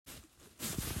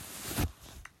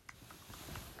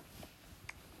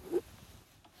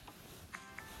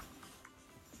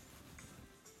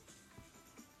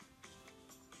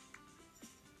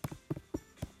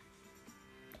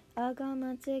I got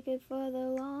my ticket for the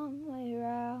long way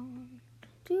round.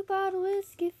 2 bottle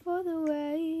whiskey for the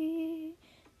way.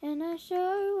 And I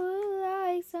sure would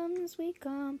like some sweet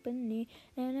company.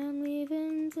 And I'm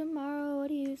leaving tomorrow, what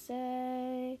do you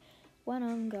say? When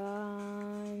I'm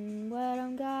gone, when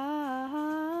I'm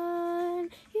gone,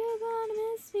 you're gonna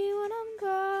miss me when I'm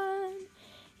gone.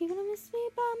 You're gonna miss me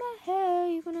by my hair,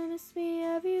 you're gonna miss me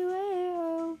everywhere.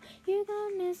 Oh, you're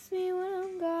gonna miss me when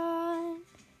I'm gone,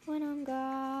 when I'm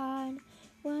gone,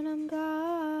 when I'm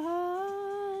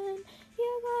gone.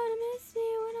 You're gonna miss me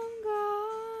when I'm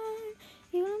gone.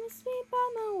 You're gonna miss me by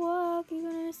my walk, you're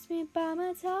gonna miss me by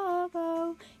my talk.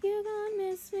 Oh, you're gonna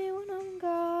miss me when I'm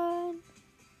gone.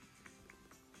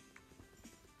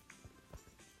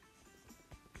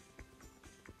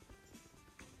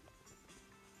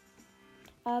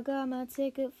 I got my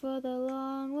ticket for the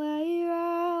long way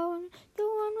round, the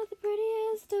one with the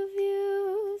prettiest of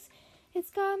views. It's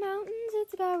got mountains,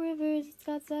 it's got rivers, it's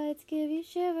got sights, give you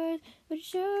shivers, but it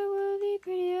sure would be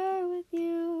prettier with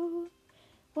you.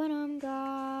 When I'm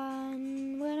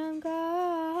gone, when I'm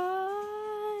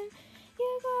gone,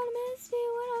 you're gonna miss me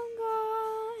when I'm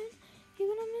gone. You're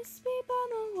gonna miss me by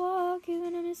my walk, you're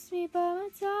gonna miss me by my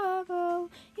talk. Oh,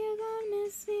 you're gonna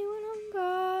miss me when I'm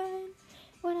gone.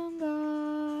 When I'm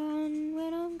gone,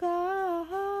 when I'm gone,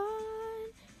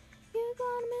 you're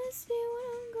gonna miss me when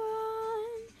I'm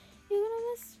gone. You're gonna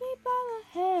miss me by my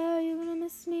hair, you're gonna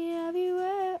miss me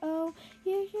everywhere. Oh,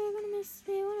 you're gonna miss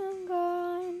me when I'm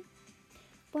gone.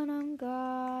 When I'm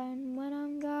gone, when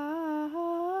I'm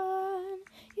gone,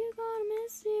 you're gonna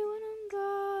miss me when I'm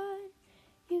gone.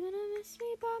 You're gonna miss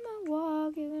me by my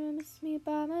walk, you're gonna miss me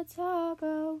by my talk.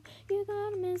 Oh, you're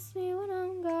gonna miss me when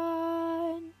I'm gone.